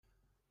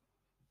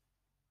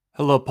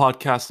Hello,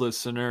 podcast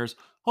listeners.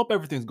 Hope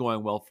everything's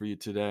going well for you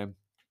today.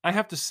 I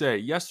have to say,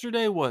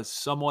 yesterday was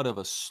somewhat of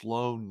a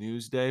slow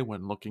news day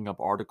when looking up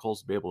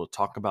articles to be able to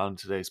talk about in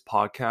today's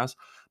podcast,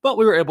 but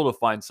we were able to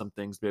find some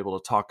things to be able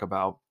to talk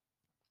about.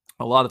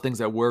 A lot of things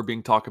that were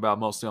being talked about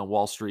mostly on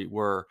Wall Street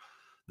were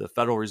the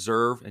Federal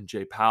Reserve and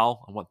Jay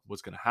Powell and what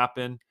was going to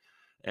happen.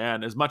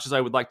 And as much as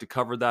I would like to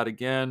cover that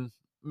again,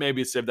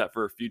 maybe save that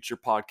for a future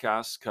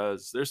podcast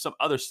because there's some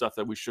other stuff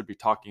that we should be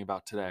talking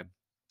about today.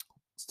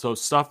 So,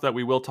 stuff that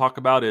we will talk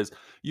about is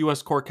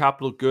US core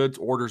capital goods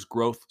orders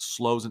growth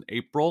slows in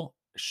April,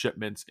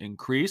 shipments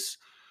increase.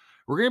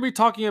 We're going to be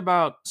talking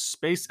about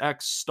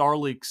SpaceX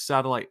Starlink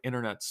satellite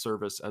internet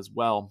service as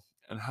well,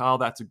 and how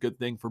that's a good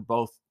thing for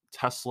both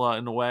Tesla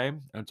in a way,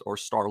 or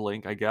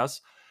Starlink, I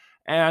guess,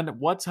 and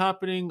what's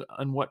happening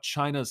and what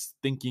China's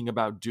thinking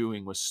about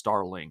doing with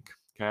Starlink.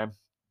 Okay.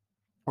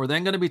 We're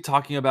then going to be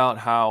talking about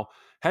how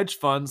hedge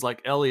funds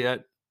like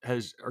Elliot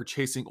are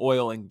chasing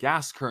oil and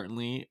gas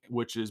currently,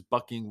 which is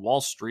bucking Wall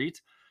Street,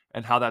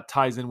 and how that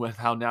ties in with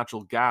how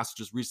natural gas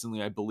just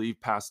recently, I believe,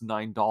 passed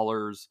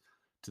 $9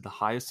 to the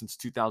highest since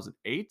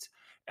 2008.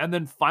 And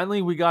then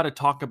finally, we got to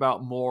talk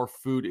about more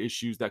food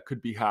issues that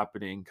could be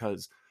happening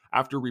because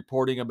after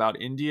reporting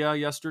about India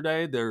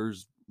yesterday,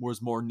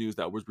 was more news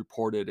that was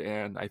reported,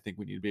 and I think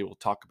we need to be able to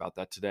talk about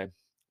that today.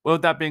 Well,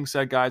 with that being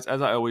said, guys,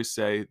 as I always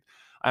say,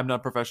 I'm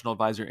not a professional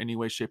advisor in any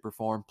way, shape, or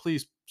form.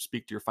 Please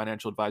speak to your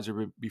financial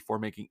advisor before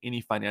making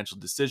any financial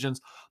decisions.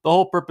 The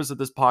whole purpose of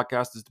this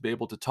podcast is to be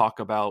able to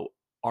talk about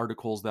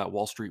articles that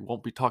Wall Street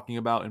won't be talking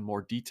about in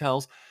more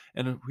details.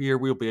 And here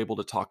we'll be able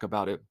to talk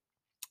about it.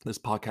 This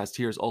podcast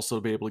here is also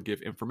to be able to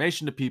give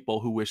information to people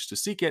who wish to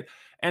seek it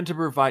and to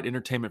provide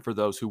entertainment for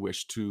those who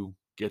wish to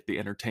get the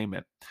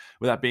entertainment.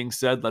 With that being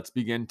said, let's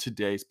begin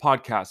today's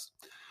podcast.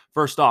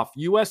 First off,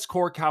 U.S.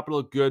 core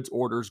capital goods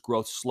orders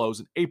growth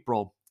slows in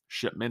April.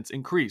 Shipments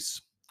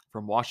increase.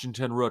 From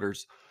Washington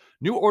Reuters,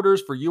 new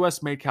orders for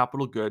U.S. made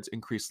capital goods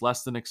increased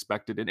less than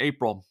expected in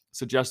April,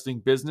 suggesting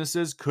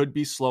businesses could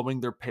be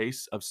slowing their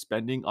pace of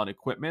spending on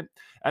equipment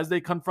as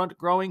they confront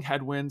growing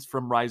headwinds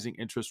from rising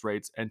interest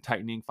rates and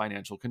tightening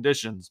financial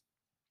conditions.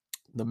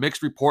 The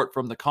mixed report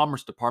from the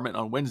Commerce Department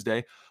on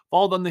Wednesday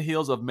followed on the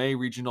heels of May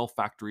regional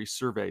factory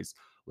surveys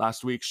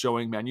last week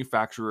showing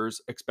manufacturers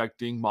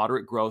expecting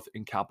moderate growth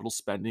in capital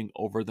spending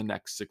over the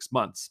next 6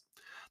 months.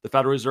 The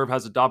Federal Reserve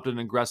has adopted an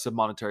aggressive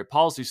monetary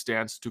policy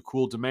stance to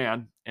cool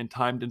demand and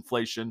timed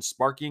inflation,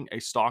 sparking a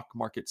stock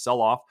market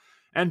sell off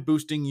and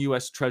boosting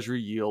U.S.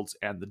 Treasury yields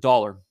and the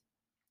dollar.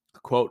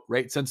 Quote,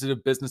 rate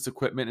sensitive business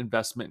equipment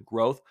investment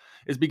growth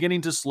is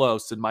beginning to slow,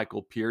 said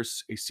Michael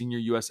Pierce, a senior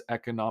U.S.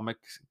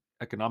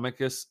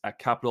 economicist at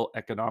Capital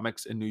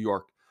Economics in New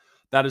York.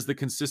 That is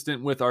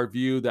consistent with our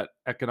view that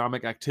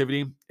economic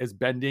activity is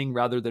bending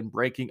rather than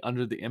breaking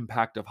under the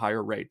impact of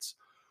higher rates.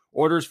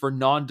 Orders for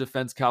non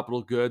defense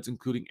capital goods,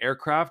 including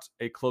aircraft,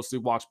 a closely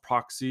watched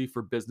proxy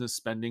for business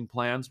spending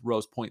plans,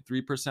 rose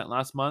 0.3%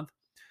 last month.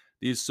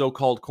 These so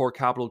called core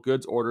capital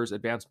goods orders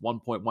advanced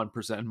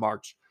 1.1% in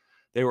March.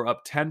 They were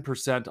up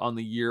 10% on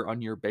the year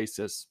on year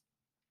basis.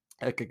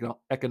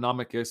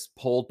 Economicists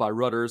polled by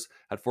Reuters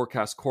had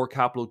forecast core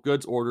capital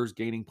goods orders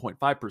gaining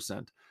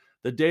 0.5%.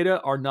 The data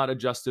are not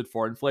adjusted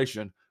for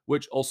inflation,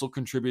 which also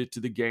contributed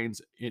to the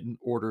gains in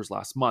orders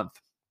last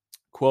month.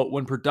 Quote,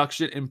 when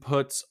production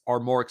inputs are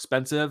more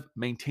expensive,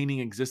 maintaining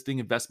existing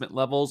investment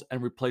levels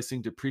and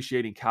replacing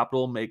depreciating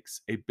capital makes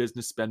a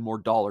business spend more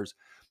dollars,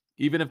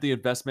 even if the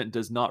investment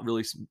does not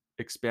really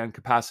expand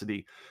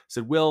capacity,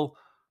 said Will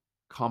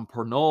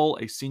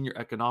Compornol, a senior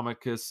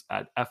economist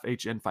at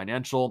FHN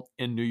Financial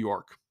in New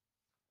York.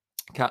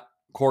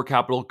 Core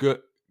capital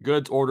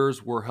goods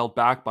orders were held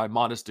back by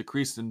modest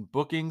decrease in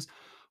bookings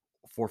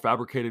for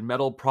fabricated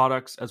metal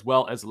products as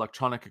well as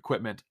electronic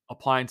equipment,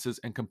 appliances,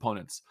 and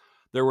components.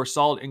 There were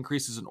solid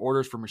increases in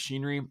orders for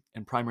machinery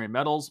and primary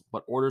metals,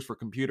 but orders for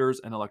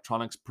computers and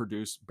electronics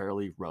produced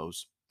barely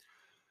rose.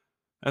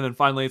 And then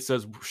finally, it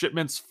says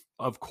shipments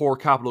of core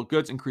capital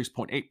goods increased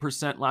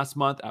 0.8% last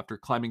month after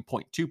climbing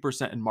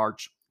 0.2% in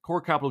March.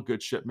 Core capital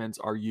goods shipments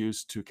are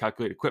used to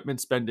calculate equipment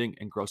spending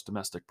and gross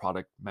domestic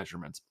product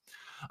measurements.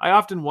 I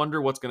often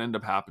wonder what's going to end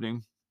up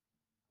happening.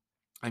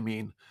 I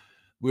mean,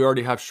 we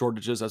already have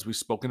shortages as we've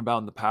spoken about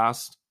in the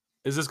past.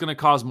 Is this going to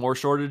cause more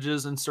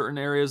shortages in certain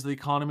areas of the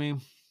economy?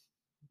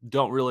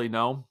 Don't really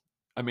know.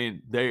 I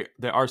mean, they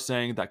are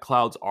saying that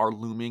clouds are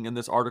looming in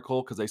this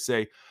article because they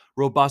say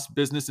robust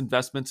business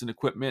investments in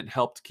equipment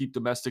helped keep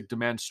domestic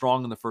demand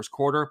strong in the first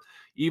quarter,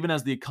 even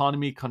as the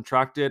economy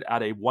contracted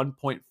at a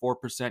 1.4%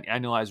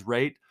 annualized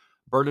rate,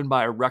 burdened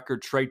by a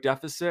record trade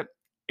deficit.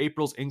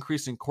 April's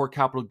increase in core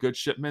capital goods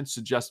shipments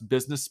suggests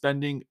business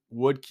spending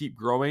would keep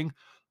growing,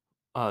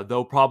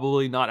 though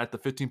probably not at the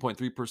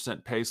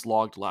 15.3% pace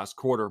logged last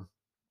quarter.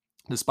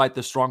 Despite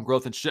the strong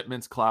growth in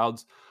shipments,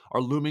 clouds are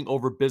looming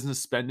over business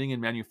spending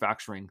and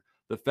manufacturing.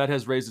 The Fed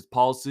has raised its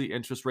policy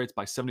interest rates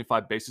by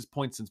 75 basis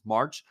points since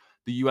March.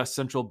 The U.S.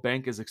 Central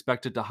Bank is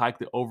expected to hike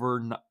the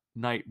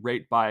overnight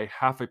rate by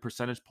half a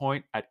percentage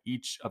point at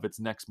each of its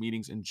next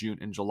meetings in June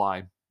and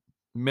July.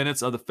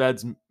 Minutes of the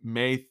Fed's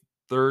May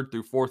third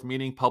through fourth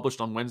meeting published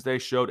on Wednesday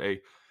showed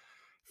a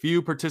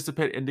few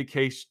participant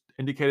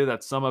indicated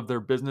that some of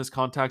their business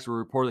contacts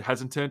were reportedly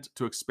hesitant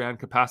to expand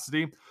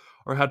capacity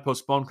or had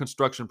postponed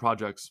construction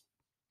projects.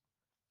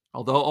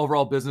 Although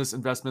overall business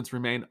investments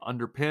remain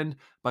underpinned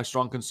by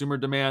strong consumer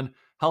demand,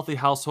 healthy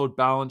household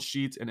balance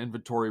sheets, and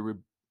inventory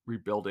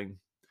rebuilding.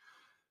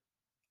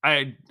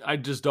 I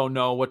just don't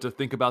know what to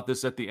think about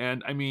this at the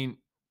end. I mean,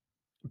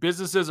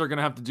 businesses are going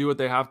to have to do what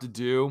they have to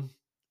do,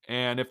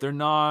 and if they're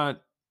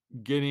not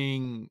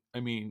getting, I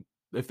mean,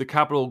 if the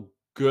capital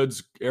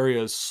goods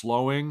area is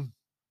slowing,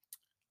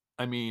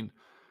 I mean,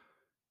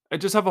 I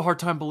just have a hard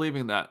time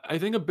believing that. I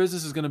think a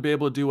business is going to be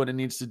able to do what it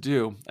needs to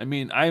do. I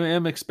mean, I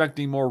am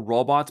expecting more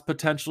robots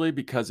potentially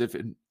because if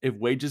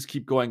wages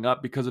keep going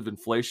up because of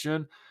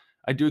inflation,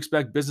 I do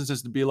expect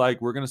businesses to be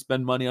like, we're going to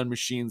spend money on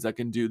machines that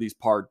can do these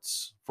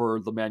parts for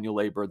the manual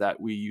labor that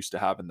we used to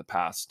have in the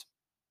past.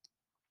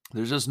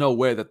 There's just no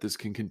way that this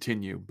can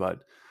continue. But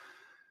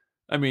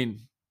I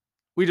mean,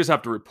 we just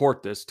have to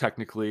report this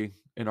technically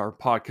in our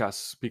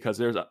podcasts because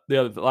the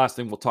last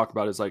thing we'll talk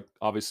about is like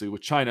obviously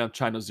with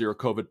China's zero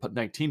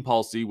COVID-19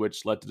 policy,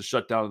 which led to the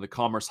shutdown of the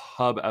commerce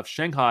hub of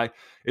Shanghai,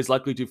 is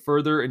likely to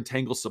further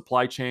entangle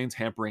supply chains,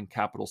 hampering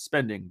capital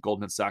spending.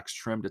 Goldman Sachs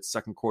trimmed its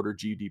second quarter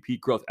GDP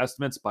growth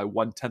estimates by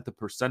 1/10 of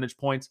percentage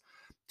points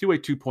to a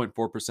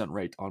 2.4%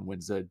 rate on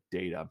Wednesday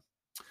data.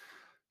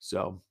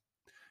 So,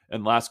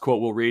 and last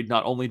quote we'll read,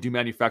 not only do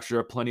manufacturers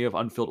have plenty of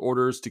unfilled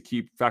orders to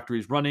keep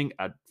factories running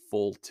at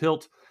full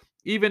tilt,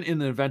 even in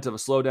the event of a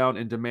slowdown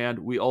in demand,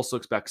 we also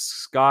expect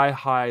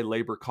sky-high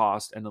labor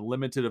costs and the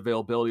limited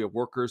availability of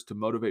workers to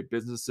motivate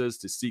businesses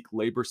to seek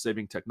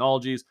labor-saving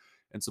technologies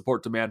and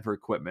support demand for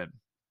equipment.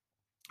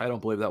 I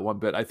don't believe that one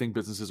bit. I think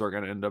businesses are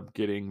going to end up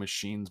getting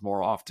machines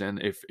more often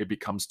if it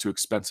becomes too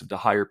expensive to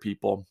hire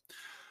people.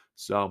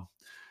 So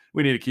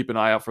we need to keep an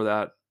eye out for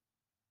that.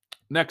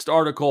 Next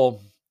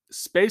article.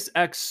 SpaceX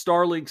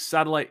Starlink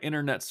satellite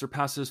internet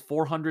surpasses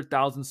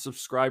 400,000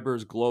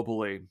 subscribers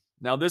globally.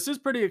 Now, this is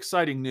pretty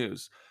exciting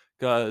news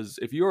because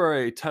if you are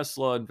a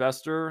Tesla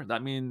investor,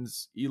 that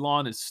means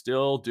Elon is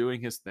still doing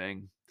his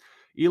thing.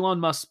 Elon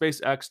Musk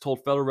SpaceX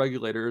told federal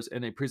regulators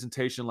in a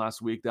presentation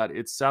last week that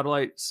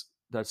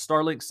that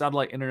Starlink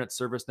satellite internet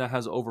service now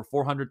has over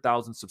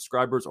 400,000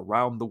 subscribers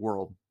around the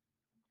world.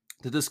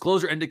 The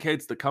disclosure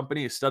indicates the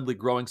company is steadily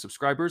growing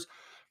subscribers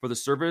for the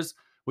service,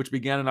 which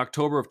began in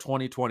October of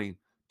 2020,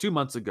 2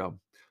 months ago.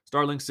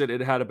 Starlink said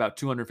it had about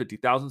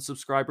 250,000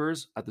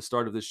 subscribers at the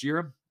start of this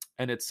year,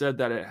 and it said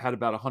that it had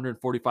about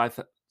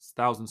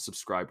 145,000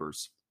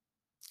 subscribers.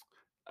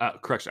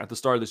 Correction, at the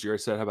start of this year, it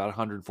said about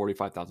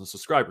 145,000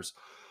 subscribers.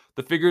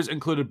 The figures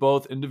included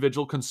both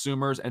individual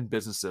consumers and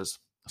businesses.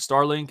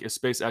 Starlink is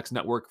SpaceX's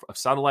network of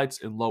satellites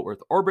in low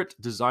Earth orbit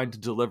designed to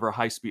deliver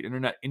high-speed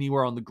internet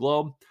anywhere on the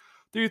globe.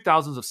 Through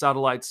thousands of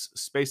satellites,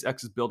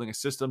 SpaceX is building a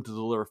system to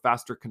deliver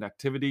faster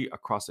connectivity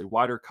across a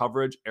wider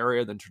coverage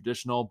area than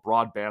traditional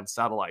broadband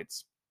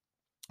satellites.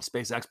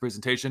 SpaceX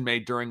presentation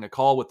made during a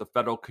call with the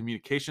Federal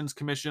Communications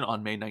Commission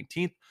on May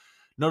 19th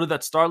noted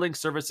that Starlink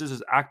services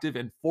is active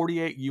in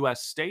 48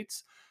 U.S.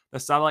 states. The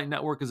satellite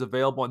network is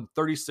available in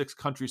 36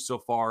 countries so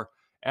far,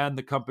 and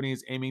the company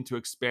is aiming to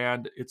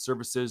expand its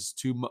services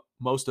to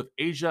most of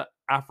Asia,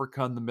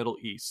 Africa, and the Middle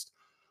East.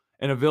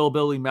 An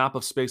availability map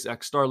of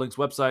SpaceX Starlink's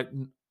website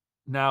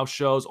now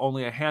shows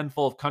only a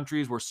handful of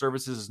countries where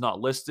services is not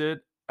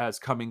listed as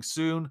coming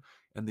soon,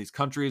 and these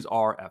countries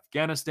are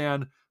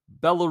Afghanistan,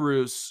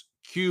 Belarus,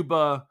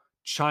 Cuba,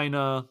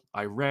 China,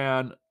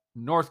 Iran,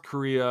 North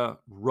Korea,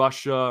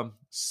 Russia,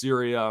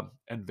 Syria,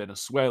 and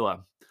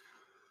Venezuela.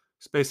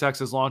 SpaceX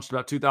has launched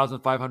about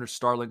 2,500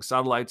 Starlink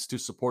satellites to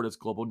support its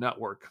global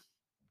network.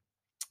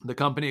 The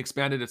company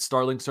expanded its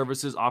Starlink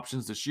services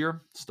options this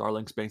year.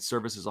 Starlink's base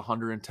service is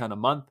 $110 a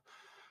month,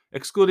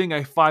 excluding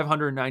a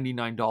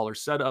 $599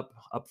 setup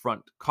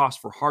upfront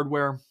cost for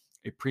hardware.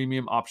 A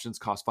premium options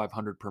cost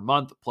 $500 per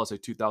month, plus a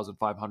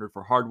 $2,500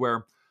 for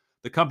hardware.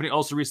 The company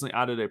also recently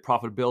added a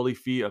profitability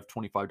fee of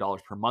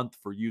 $25 per month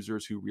for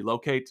users who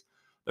relocate.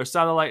 Their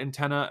satellite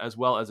antenna, as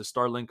well as a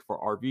Starlink for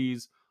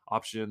RVs,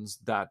 options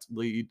that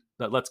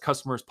lets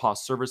customers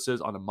pause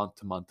services on a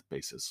month-to-month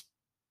basis.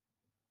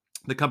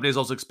 The company is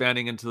also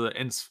expanding into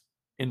the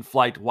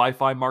in-flight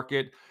Wi-Fi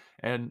market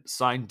and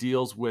signed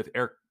deals with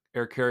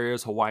air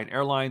carriers Hawaiian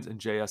Airlines and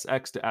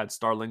JSX to add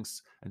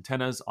Starlink's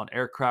antennas on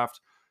aircraft.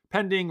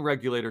 Pending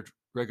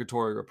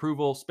regulatory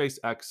approval,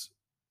 SpaceX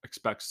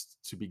expects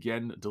to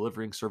begin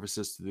delivering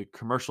services to the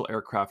commercial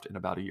aircraft in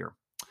about a year.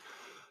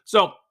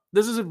 So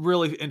this is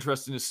really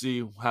interesting to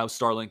see how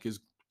Starlink is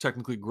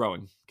technically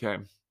growing.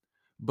 Okay.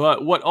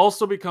 But what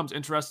also becomes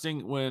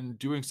interesting when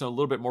doing a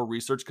little bit more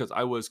research, because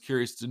I was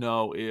curious to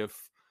know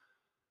if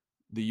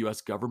the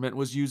US government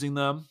was using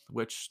them,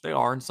 which they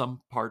are in some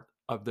part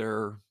of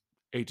their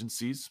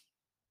agencies.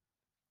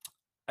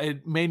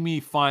 It made me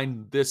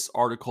find this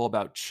article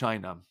about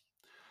China.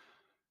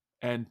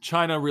 And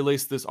China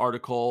released this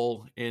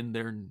article in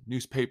their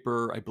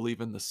newspaper, I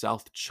believe in the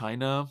South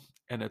China,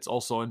 and it's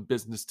also in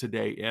Business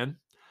Today in.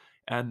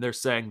 And they're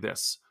saying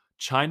this: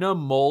 China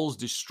mulls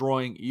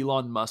destroying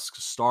Elon Musk's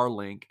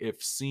Starlink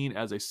if seen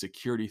as a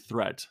security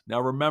threat.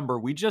 Now, remember,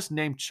 we just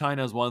named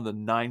China as one of the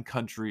 9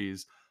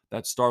 countries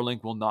that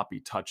Starlink will not be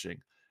touching.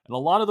 And a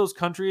lot of those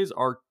countries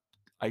are,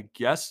 I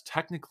guess,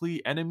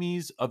 technically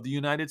enemies of the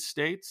United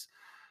States.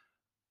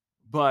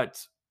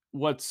 But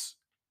what's,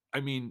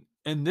 I mean,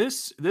 and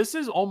this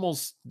is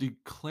almost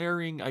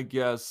declaring, I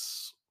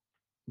guess,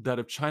 that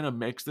if China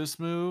makes this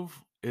move,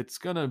 it's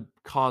going to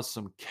cause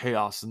some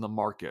chaos in the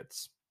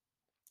markets.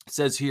 It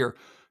says here,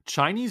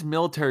 Chinese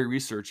military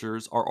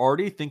researchers are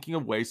already thinking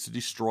of ways to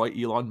destroy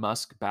Elon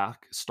Musk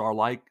back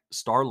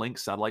Starlink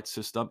satellite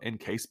system in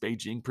case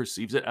Beijing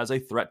perceives it as a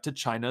threat to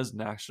China's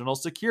national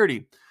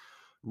security.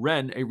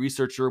 Ren, a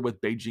researcher with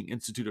Beijing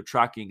Institute of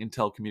Tracking and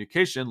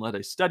Telecommunication, led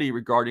a study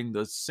regarding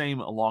the same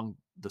along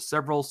the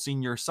several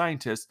senior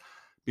scientists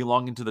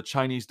belonging to the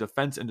Chinese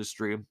defense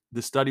industry.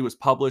 The study was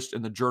published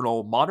in the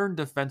journal Modern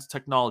Defense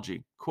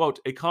Technology. Quote,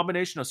 a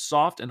combination of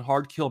soft and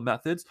hard kill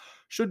methods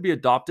should be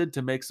adopted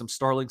to make some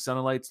Starlink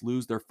satellites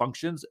lose their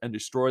functions and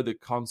destroy the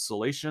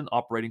Constellation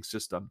operating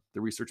system,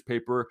 the research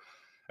paper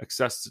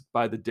accessed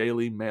by the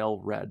Daily Mail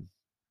read.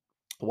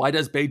 Why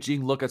does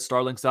Beijing look at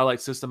Starlink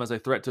satellite system as a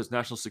threat to its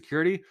national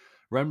security?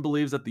 Ren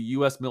believes that the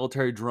US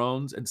military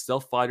drones and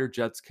stealth fighter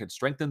jets can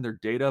strengthen their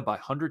data by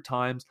 100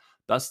 times,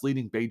 thus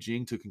leading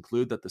Beijing to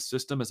conclude that the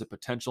system is a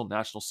potential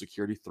national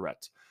security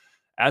threat.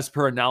 As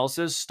per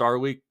analysis,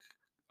 Starlink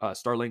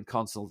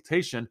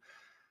consultation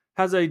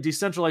has a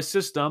decentralized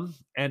system,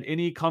 and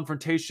any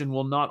confrontation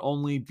will not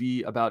only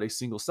be about a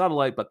single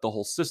satellite, but the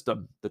whole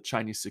system. The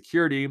Chinese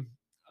security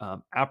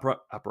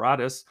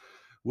apparatus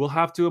will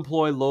have to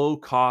employ low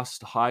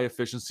cost, high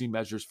efficiency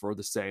measures for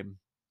the same.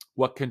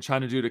 What can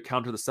China do to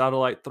counter the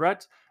satellite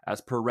threat? As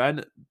per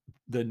Ren,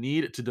 the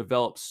need to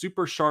develop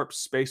super sharp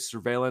space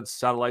surveillance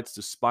satellites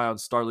to spy on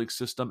Starlink's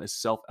system is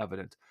self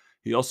evident.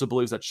 He also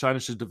believes that China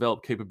should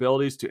develop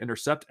capabilities to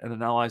intercept and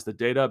analyze the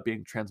data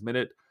being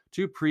transmitted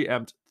to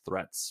preempt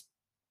threats.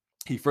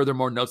 He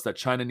furthermore notes that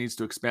China needs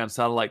to expand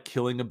satellite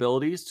killing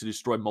abilities to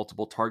destroy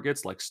multiple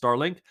targets like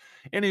Starlink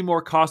in a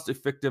more cost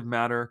effective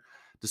manner,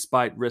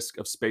 despite risk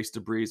of space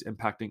debris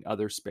impacting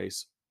other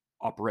space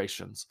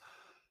operations.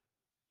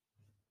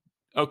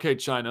 Okay,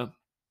 China,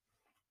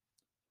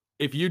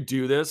 if you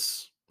do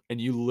this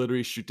and you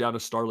literally shoot down a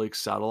Starlink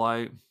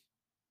satellite,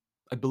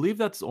 I believe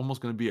that's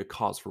almost going to be a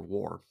cause for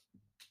war.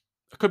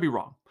 I could be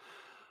wrong.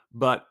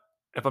 But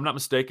if I'm not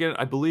mistaken,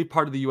 I believe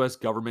part of the US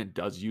government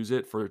does use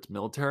it for its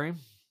military.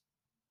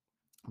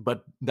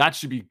 But that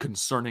should be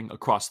concerning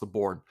across the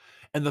board.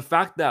 And the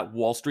fact that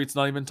Wall Street's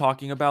not even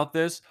talking about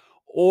this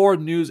or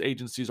news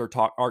agencies are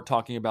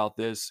talking about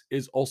this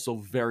is also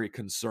very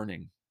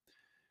concerning.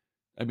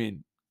 I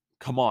mean,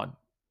 come on.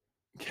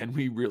 Can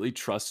we really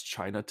trust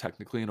China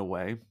technically in a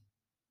way?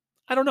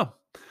 I don't know.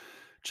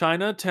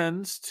 China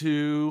tends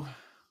to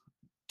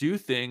do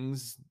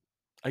things,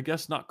 I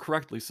guess, not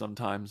correctly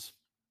sometimes.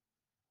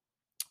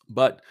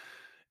 But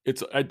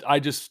I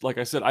just, like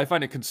I said, I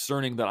find it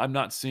concerning that I'm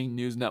not seeing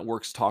news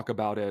networks talk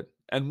about it.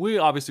 And we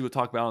obviously would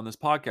talk about it on this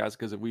podcast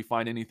because if we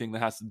find anything that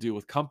has to do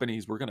with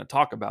companies, we're going to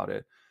talk about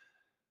it.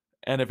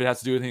 And if it has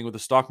to do anything with the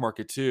stock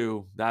market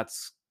too,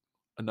 that's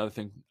another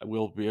thing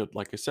we'll be,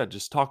 like I said,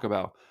 just talk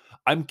about.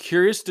 I'm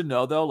curious to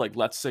know though, like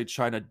let's say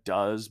China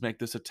does make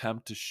this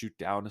attempt to shoot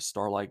down a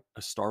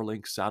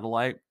Starlink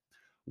satellite,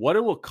 what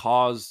it will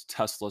cause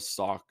Tesla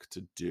stock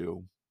to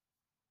do.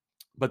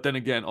 But then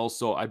again,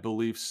 also, I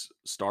believe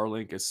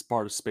Starlink is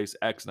part of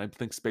SpaceX, and I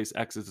think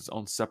SpaceX is its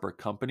own separate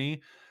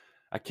company.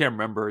 I can't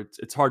remember.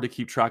 It's hard to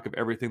keep track of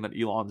everything that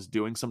Elon's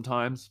doing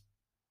sometimes.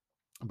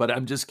 But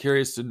I'm just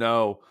curious to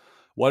know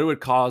what it would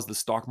cause the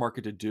stock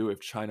market to do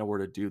if China were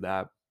to do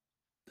that.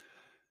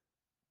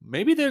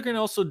 Maybe they're going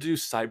to also do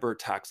cyber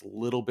attacks a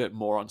little bit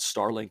more on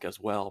Starlink as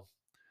well.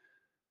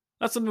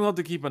 That's something we'll have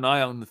to keep an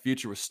eye on in the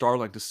future with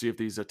Starlink to see if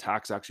these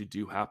attacks actually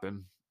do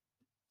happen.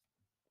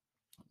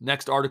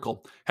 Next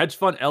article, hedge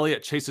fund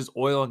Elliot chases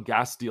oil and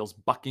gas deals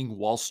bucking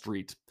Wall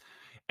Street.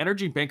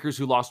 Energy bankers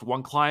who lost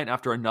one client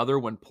after another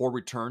when poor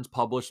returns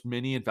published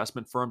many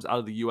investment firms out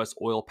of the U.S.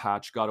 oil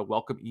patch got a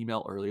welcome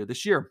email earlier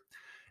this year.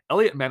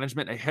 Elliott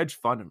Management, a hedge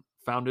fund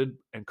founded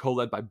and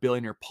co-led by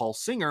billionaire Paul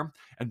Singer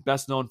and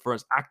best known for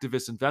his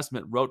activist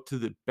investment, wrote to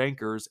the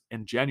bankers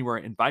in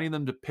January inviting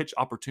them to pitch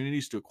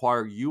opportunities to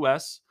acquire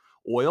U.S.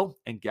 oil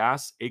and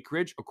gas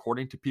acreage,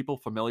 according to people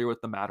familiar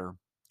with the matter.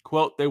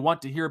 Quote, they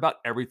want to hear about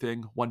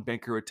everything, one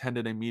banker who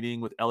attended a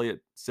meeting with Elliott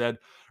said,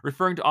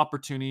 referring to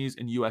opportunities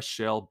in U.S.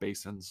 shale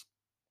basins.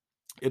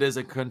 It is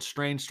a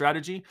constrained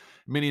strategy.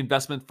 Many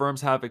investment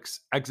firms have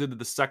exited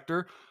the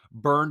sector,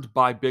 burned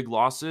by big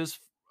losses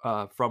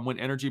from when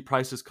energy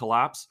prices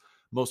collapse.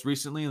 Most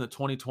recently in the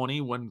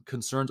 2020, when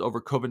concerns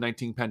over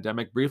COVID-19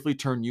 pandemic briefly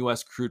turned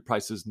U.S. crude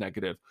prices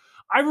negative.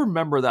 I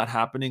remember that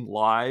happening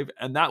live,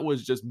 and that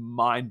was just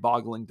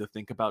mind-boggling to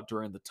think about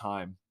during the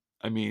time.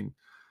 I mean,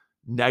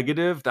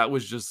 negative, that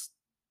was just,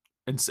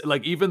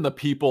 like even the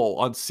people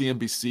on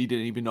CNBC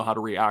didn't even know how to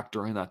react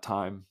during that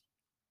time.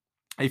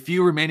 A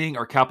few remaining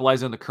are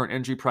capitalizing on the current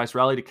energy price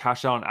rally to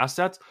cash out on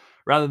assets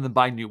rather than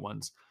buy new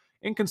ones.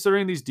 In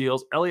considering these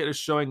deals, Elliot is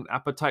showing an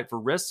appetite for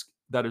risk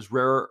that is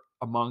rare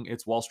among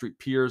its Wall Street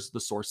peers, the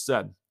source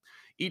said.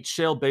 Each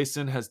shale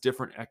basin has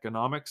different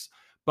economics,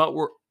 but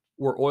were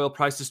oil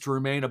prices to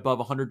remain above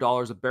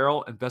 $100 a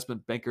barrel,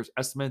 investment bankers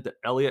estimate that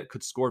Elliott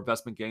could score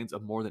investment gains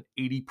of more than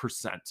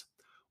 80%.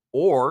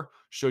 Or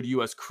should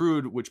U.S.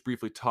 crude, which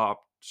briefly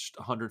topped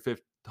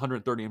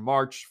 130 in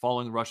March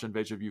following the Russian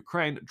invasion of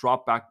Ukraine,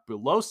 drop back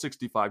below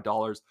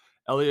 $65,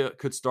 Elliott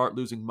could start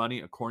losing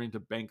money, according to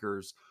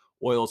bankers.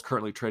 Oil is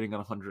currently trading at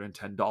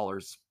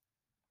 $110.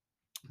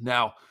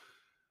 Now,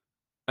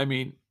 I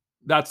mean,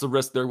 that's the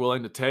risk they're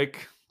willing to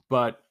take,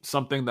 but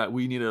something that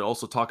we need to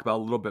also talk about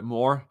a little bit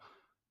more.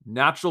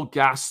 Natural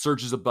gas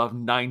surges above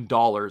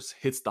 $9,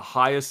 hits the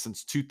highest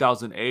since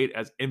 2008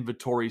 as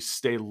inventories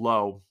stay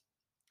low.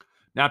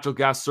 Natural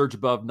gas surged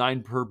above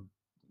 9 per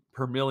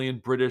million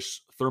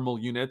British thermal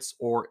units,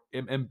 or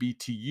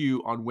MMBTU,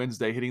 on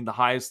Wednesday, hitting the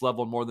highest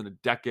level in more than a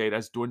decade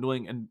as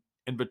dwindling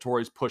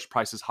inventories push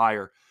prices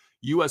higher.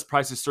 U.S.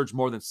 prices surged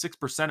more than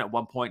 6% at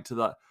one point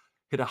to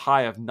hit a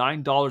high of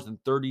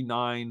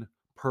 $9.39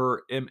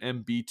 per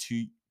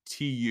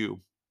MMBTU,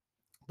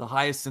 the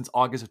highest since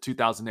August of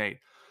 2008.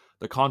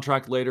 The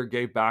contract later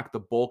gave back the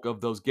bulk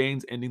of those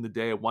gains, ending the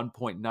day at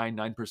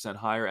 1.99%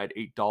 higher at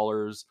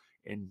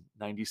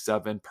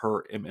 $8.97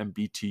 per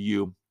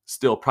MMBTU.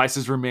 Still,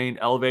 prices remain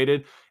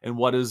elevated in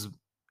what has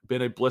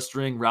been a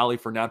blistering rally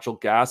for natural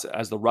gas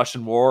as the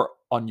Russian war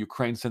on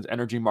Ukraine sends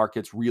energy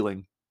markets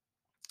reeling.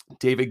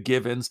 David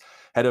Givens,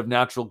 head of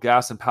natural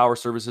gas and power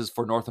services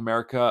for North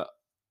America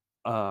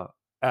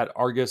at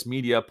Argus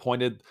Media,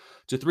 pointed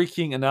to three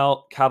key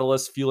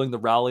catalysts fueling the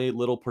rally: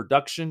 little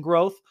production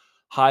growth,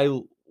 high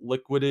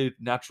liquid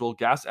natural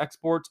gas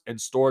exports, and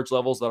storage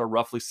levels that are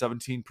roughly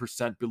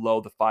 17%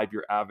 below the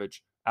 5-year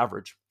average.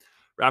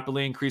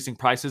 Rapidly increasing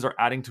prices are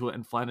adding to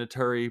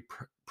inflationary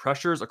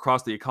pressures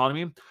across the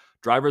economy.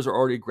 Drivers are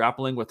already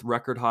grappling with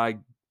record high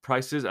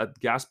prices at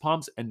gas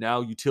pumps, and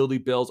now utility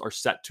bills are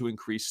set to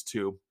increase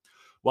too.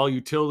 While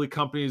utility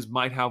companies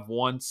might have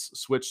once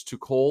switched to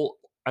coal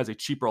as a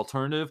cheaper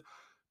alternative,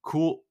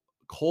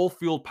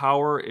 coal-fueled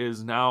power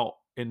is now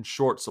in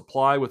short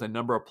supply, with a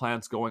number of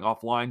plants going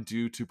offline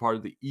due to part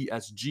of the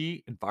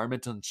ESG,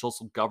 environmental and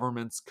social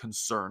governance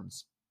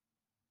concerns.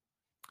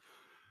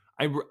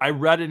 I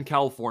read in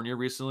California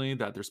recently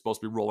that they're supposed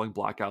to be rolling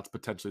blackouts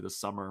potentially this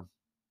summer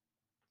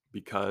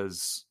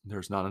because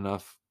there's not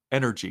enough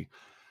energy.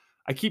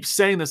 I keep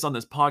saying this on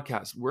this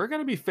podcast. We're going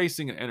to be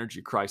facing an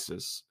energy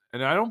crisis.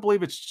 And I don't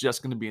believe it's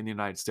just going to be in the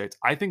United States.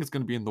 I think it's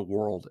going to be in the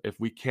world if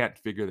we can't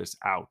figure this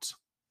out.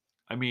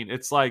 I mean,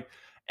 it's like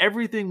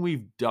everything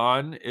we've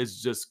done is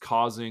just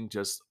causing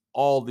just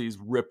all these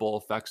ripple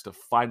effects to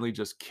finally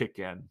just kick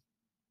in.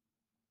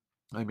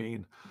 I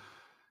mean,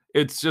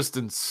 it's just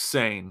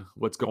insane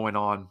what's going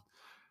on.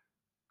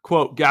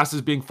 Quote, gas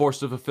is being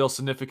forced to fulfill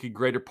significantly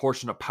greater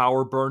portion of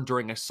power burn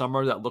during a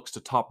summer that looks to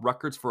top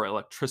records for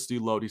electricity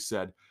load, he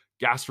said.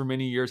 Gas for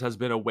many years has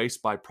been a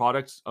waste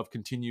byproduct of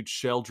continued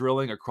shale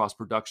drilling across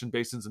production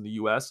basins in the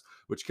U.S.,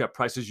 which kept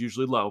prices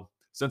usually low.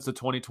 Since the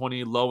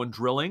 2020 low in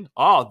drilling,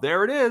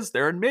 there it is.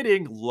 They're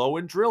admitting low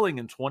in drilling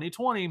in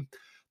 2020.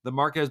 The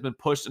market has been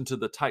pushed into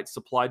the tight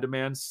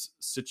supply-demand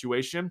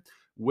situation,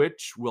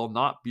 which will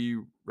not be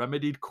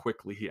remedied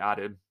quickly, he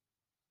added.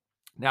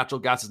 Natural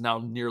gas is now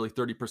nearly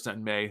 30%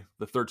 in May,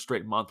 the third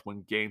straight month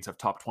when gains have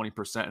topped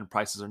 20%, and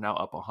prices are now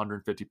up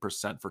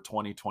 150% for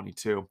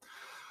 2022.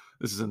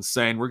 This is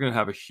insane. We're going to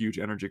have a huge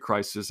energy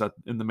crisis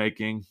in the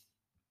making.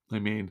 I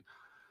mean,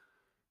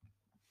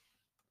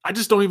 I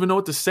just don't even know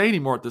what to say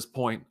anymore at this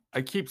point.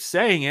 I keep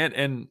saying it,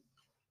 and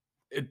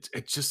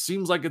it just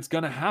seems like it's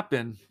going to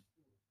happen.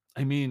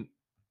 I mean,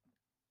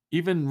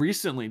 even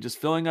recently, just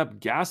filling up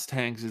gas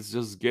tanks is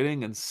just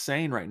getting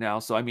insane right now.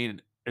 So, I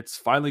mean, it's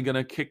finally going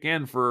to kick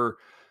in for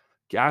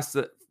gas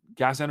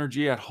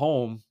energy at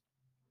home.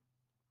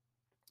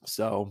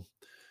 So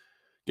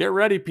get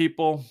ready,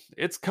 people.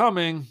 It's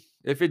coming.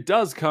 If it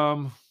does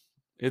come,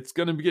 it's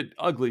going to get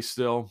ugly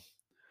still.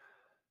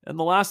 And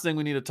the last thing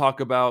we need to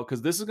talk about,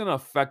 because this is going to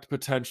affect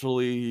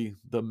potentially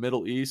the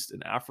Middle East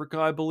and Africa,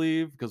 I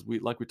believe, because we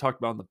talked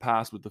about in the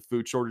past with the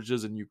food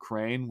shortages in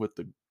Ukraine with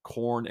the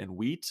corn and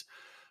wheat.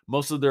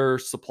 Most of their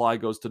supply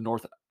goes to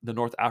the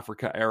North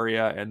Africa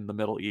area and the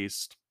Middle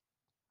East.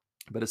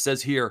 But it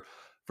says here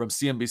from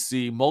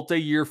CNBC,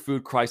 multi-year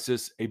food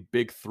crisis, a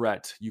big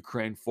threat,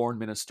 Ukraine foreign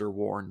minister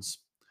warns.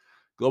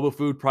 Global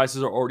food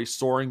prices are already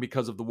soaring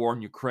because of the war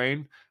in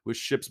Ukraine, with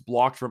ships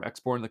blocked from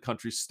exporting the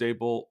country's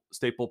staple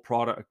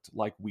product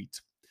like wheat.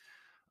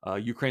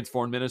 Ukraine's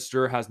foreign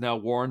minister has now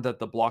warned that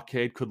the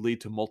blockade could lead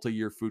to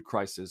multi-year food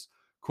crisis.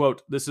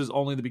 Quote, this is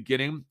only the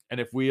beginning, and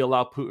if we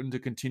allow Putin to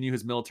continue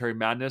his military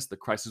madness, the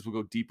crisis will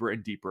go deeper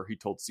and deeper, he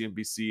told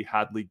CNBC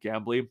Hadley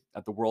Gambley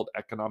at the World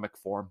Economic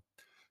Forum.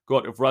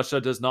 Quote, if Russia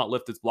does not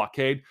lift its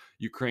blockade,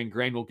 Ukraine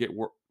grain will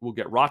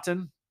get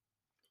rotten.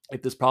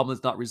 If this problem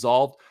is not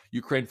resolved,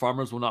 Ukraine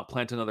farmers will not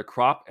plant another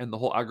crop, and the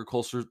whole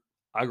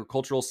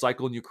agricultural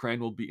cycle in Ukraine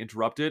will be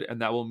interrupted,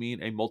 and that will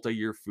mean a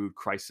multi-year food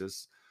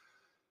crisis.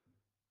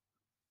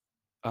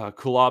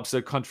 Kulab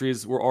said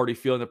countries were already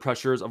feeling the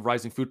pressures of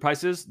rising food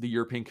prices. The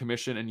European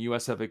Commission and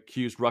US have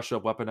accused Russia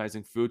of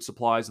weaponizing food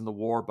supplies in the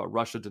war, but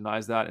Russia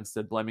denies that,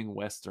 instead blaming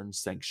Western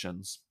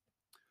sanctions.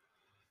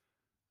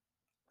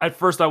 At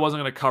first, I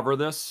wasn't going to cover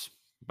this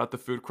about the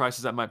food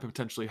crisis that might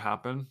potentially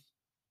happen,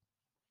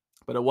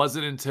 but it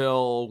wasn't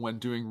until when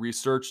doing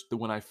research that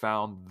when I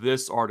found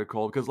this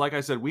article, because like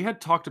I said, we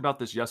had talked about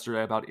this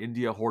yesterday about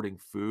India hoarding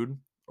food,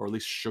 or at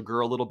least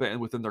sugar a little bit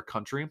within their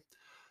country.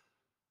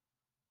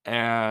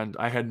 And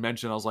I had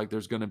mentioned, I was like,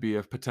 there's going to be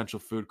a potential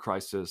food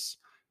crisis.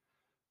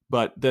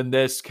 But then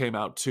this came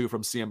out too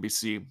from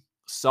CNBC.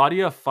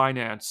 Saudi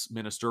finance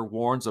minister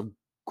warns of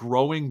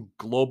growing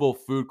global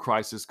food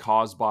crisis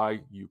caused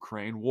by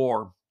Ukraine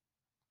war.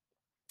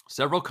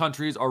 Several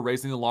countries are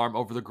raising the alarm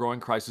over the growing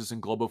crisis in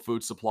global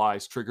food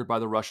supplies triggered by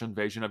the Russian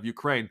invasion of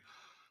Ukraine.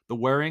 The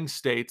warring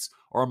states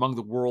are among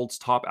the world's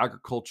top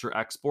agriculture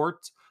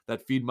exports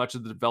that feed much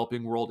of the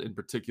developing world in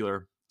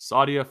particular.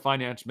 Saudi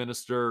finance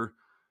minister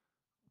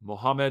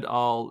Mohammed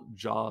Al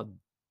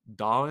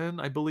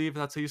Jadalin, I believe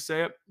that's how you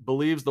say it,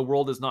 believes the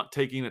world is not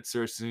taking it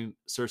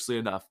seriously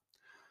enough.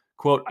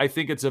 Quote, I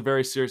think it's a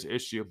very serious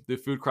issue. The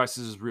food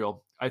crisis is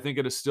real. I think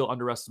it is still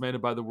underestimated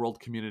by the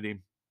world community.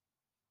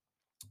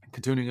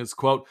 Continuing his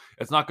quote,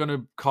 it's not going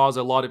to cause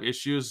a lot of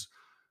issues.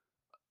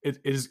 It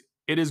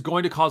is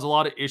going to cause a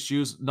lot of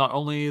issues, not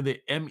only the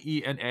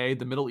MENA,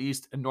 the Middle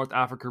East and North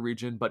Africa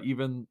region, but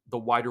even the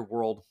wider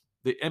world.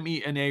 The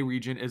MENA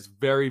region is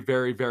very,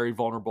 very, very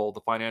vulnerable,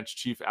 the finance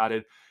chief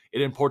added.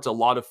 It imports a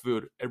lot of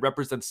food. It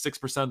represents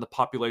 6% of the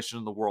population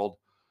in the world.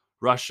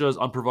 Russia's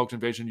unprovoked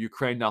invasion of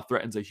Ukraine now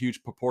threatens a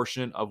huge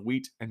proportion of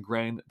wheat and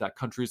grain that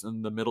countries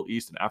in the Middle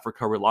East and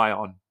Africa rely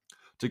on.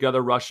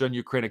 Together, Russia and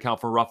Ukraine account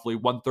for roughly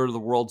one-third of the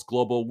world's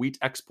global wheat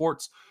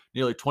exports,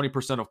 nearly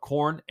 20% of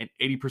corn, and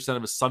 80%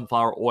 of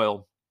sunflower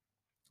oil.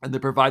 And they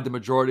provide the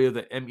majority of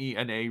the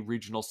MENA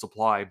regional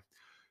supply.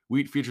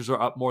 Wheat futures are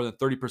up more than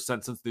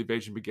 30% since the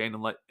invasion began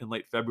in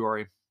late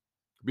February.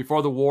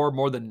 Before the war,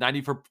 more than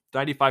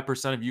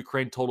 95% of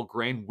Ukraine total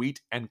grain, wheat,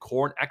 and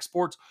corn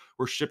exports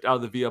were shipped out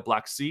of the via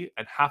Black Sea,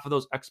 and half of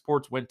those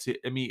exports went to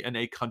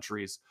MENA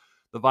countries.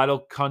 The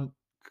vital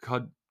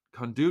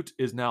conduit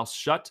is now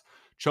shut,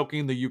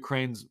 choking the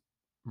Ukraine's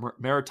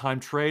maritime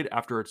trade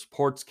after its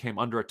ports came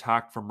under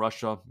attack from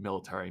Russia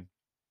military.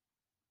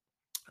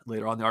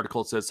 Later on, the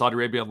article says Saudi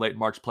Arabia in late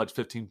March pledged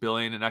 $15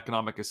 billion in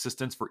economic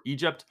assistance for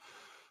Egypt,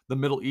 the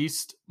Middle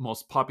East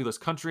most populous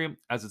country,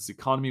 as its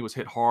economy was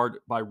hit hard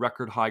by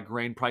record high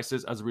grain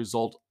prices as a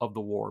result of the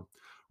war.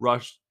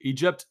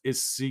 Egypt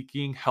is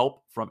seeking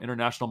help from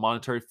International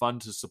Monetary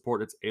Fund to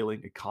support its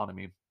ailing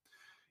economy.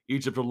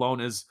 Egypt alone,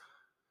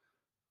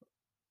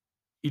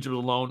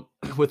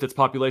 with its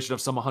population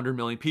of some 100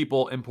 million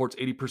people, imports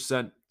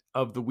 80%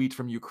 of the wheat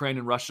from Ukraine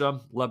and Russia.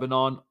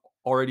 Lebanon,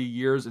 already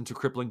years into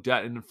crippling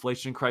debt and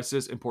inflation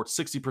crisis, imports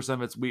 60%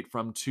 of its wheat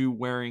from two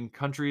warring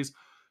countries,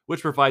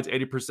 which provides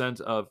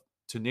 80% of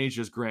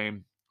Tunisia's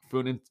grain.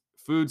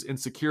 Food's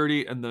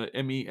insecurity in the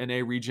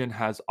MENA region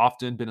has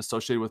often been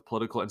associated with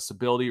political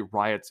instability,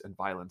 riots, and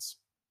violence.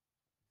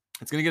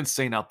 It's going to get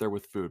insane out there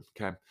with food,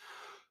 okay?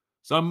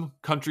 Some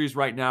countries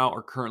right now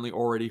are currently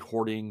already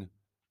hoarding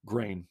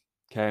grain,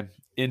 okay,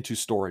 into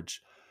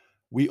storage.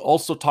 We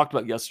also talked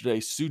about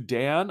yesterday,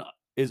 Sudan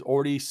is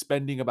already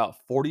spending about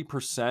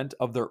 40%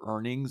 of their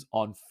earnings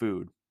on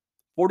food.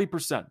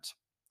 40%,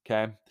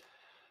 okay?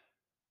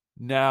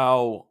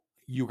 Now,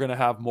 you're going to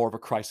have more of a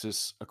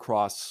crisis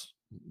across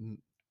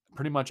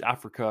pretty much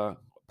Africa,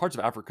 parts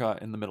of Africa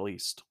and the Middle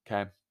East,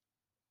 okay?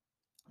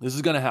 This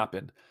is going to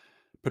happen,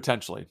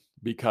 potentially,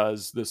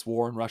 because this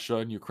war in Russia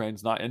and Ukraine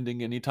is not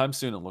ending anytime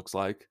soon, it looks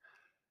like.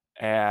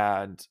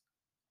 And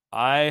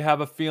I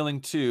have a feeling,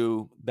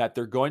 too, that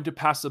they're going to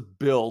pass a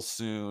bill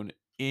soon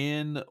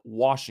in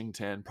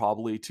Washington,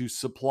 probably, to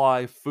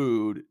supply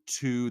food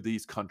to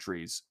these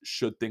countries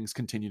should things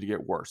continue to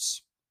get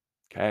worse,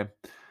 okay?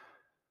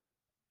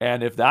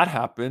 And if that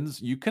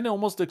happens, you can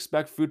almost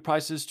expect food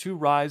prices to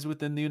rise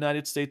within the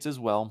United States as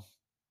well.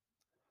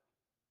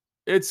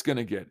 It's going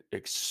to get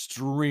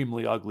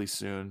extremely ugly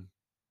soon.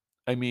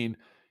 I mean,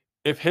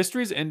 if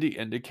history's any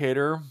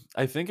indicator,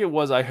 I think it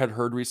was I had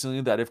heard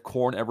recently that if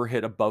corn ever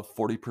hit above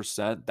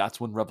 40%, that's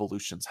when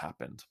revolutions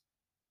happened.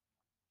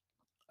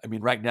 I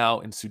mean, right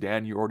now in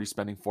Sudan, you're already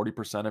spending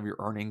 40% of your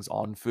earnings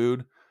on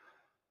food.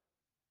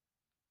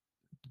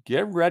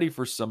 Get ready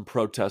for some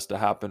protest to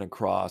happen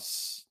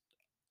across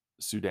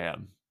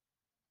Sudan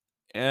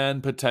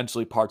and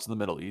potentially parts of the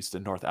Middle East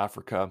and North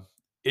Africa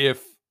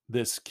if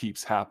this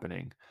keeps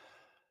happening.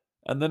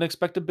 And then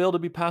expect a bill to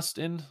be passed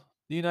in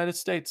the United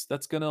States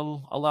that's going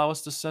to allow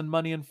us to send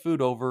money and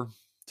food over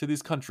to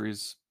these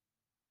countries,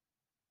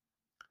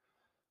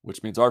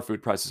 which means our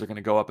food prices are going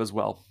to go up as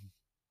well.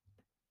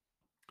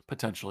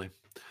 Potentially.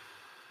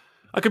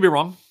 I could be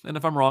wrong, and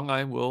if I'm wrong,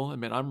 I will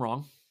admit I'm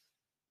wrong.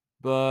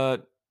 But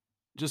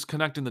just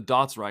connecting the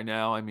dots right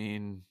now, I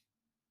mean,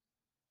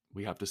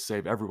 we have to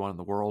save everyone in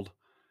the world.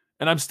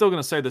 And I'm still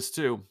going to say this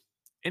too.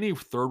 Any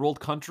third world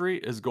country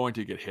is going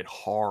to get hit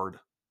hard.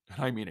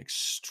 And I mean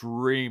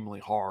extremely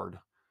hard.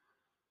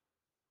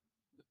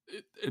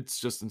 It's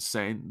just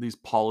insane. These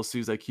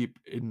policies they keep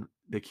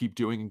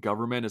doing in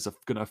government is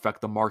going to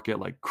affect the market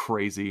like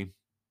crazy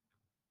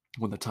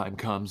when the time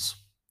comes.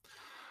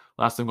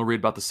 Last thing we'll read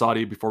about the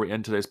Saudi before we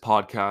end today's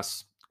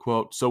podcast.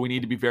 Quote, so we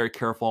need to be very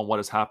careful on what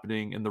is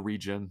happening in the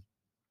region.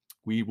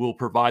 We will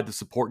provide the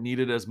support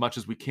needed as much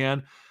as we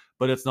can,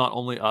 but it's not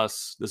only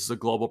us. This is a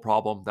global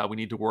problem that we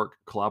need to work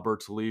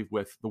collaboratively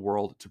with the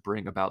world to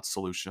bring about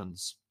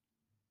solutions.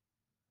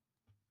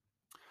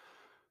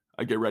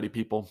 I get ready,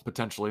 people,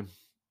 potentially.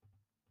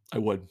 I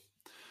would.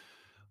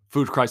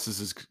 Food crisis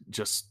is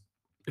just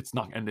it's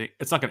not ending.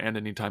 It's not going to end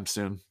anytime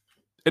soon.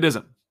 It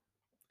isn't.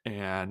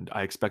 And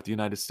I expect the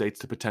United States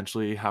to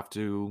potentially have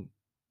to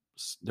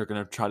they're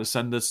going to try to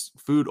send this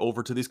food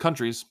over to these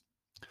countries,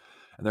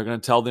 and they're going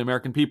to tell the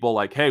American people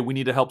like, "Hey, we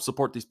need to help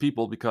support these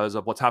people because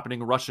of what's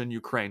happening in Russia and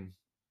Ukraine."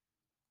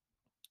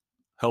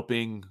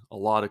 Helping a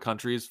lot of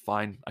countries,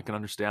 fine, I can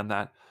understand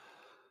that,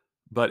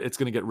 but it's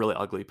going to get really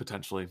ugly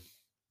potentially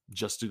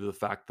just due to the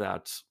fact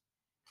that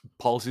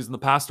policies in the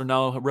past are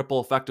now a ripple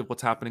effect of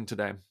what's happening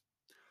today.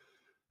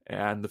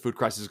 And the food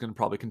crisis is going to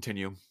probably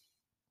continue.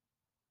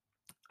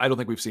 I don't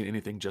think we've seen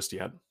anything just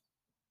yet.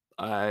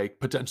 I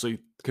potentially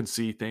can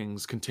see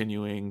things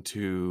continuing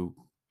to,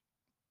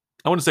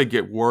 I want to say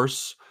get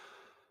worse,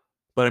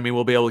 but I mean,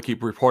 we'll be able to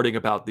keep reporting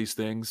about these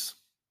things,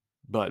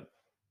 but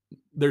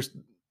there's,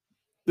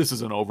 this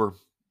isn't over.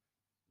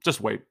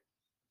 Just wait.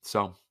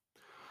 So,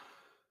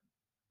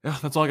 yeah,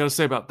 that's all I got to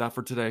say about that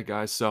for today,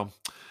 guys. So,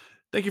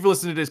 thank you for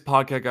listening to today's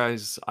podcast,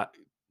 guys.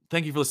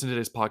 Thank you for listening to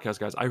today's podcast,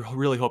 guys. I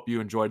really hope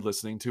you enjoyed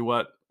listening to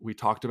what we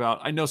talked about.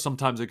 I know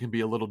sometimes it can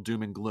be a little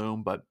doom and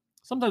gloom, but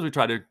sometimes we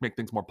try to make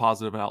things more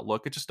positive and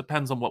outlook. It just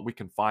depends on what we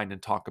can find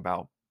and talk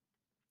about.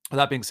 With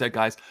that being said,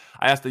 guys,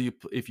 I ask that you,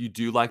 if you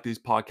do like these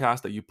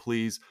podcasts, that you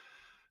please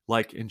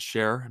like and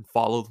share and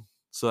follow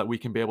so that we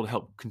can be able to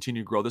help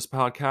continue to grow this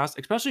podcast,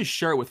 especially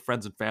share it with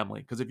friends and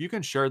family. Because if you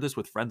can share this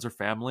with friends or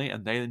family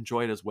and they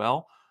enjoy it as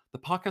well, the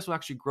podcast will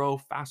actually grow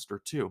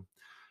faster too.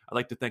 I'd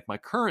like to thank my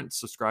current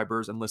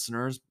subscribers and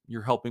listeners.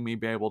 You're helping me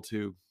be able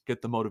to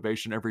get the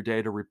motivation every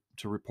day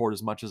to report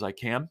as much as I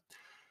can.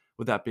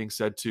 With that being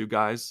said, too,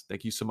 guys,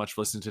 thank you so much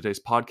for listening to today's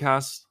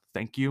podcast.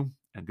 Thank you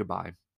and goodbye.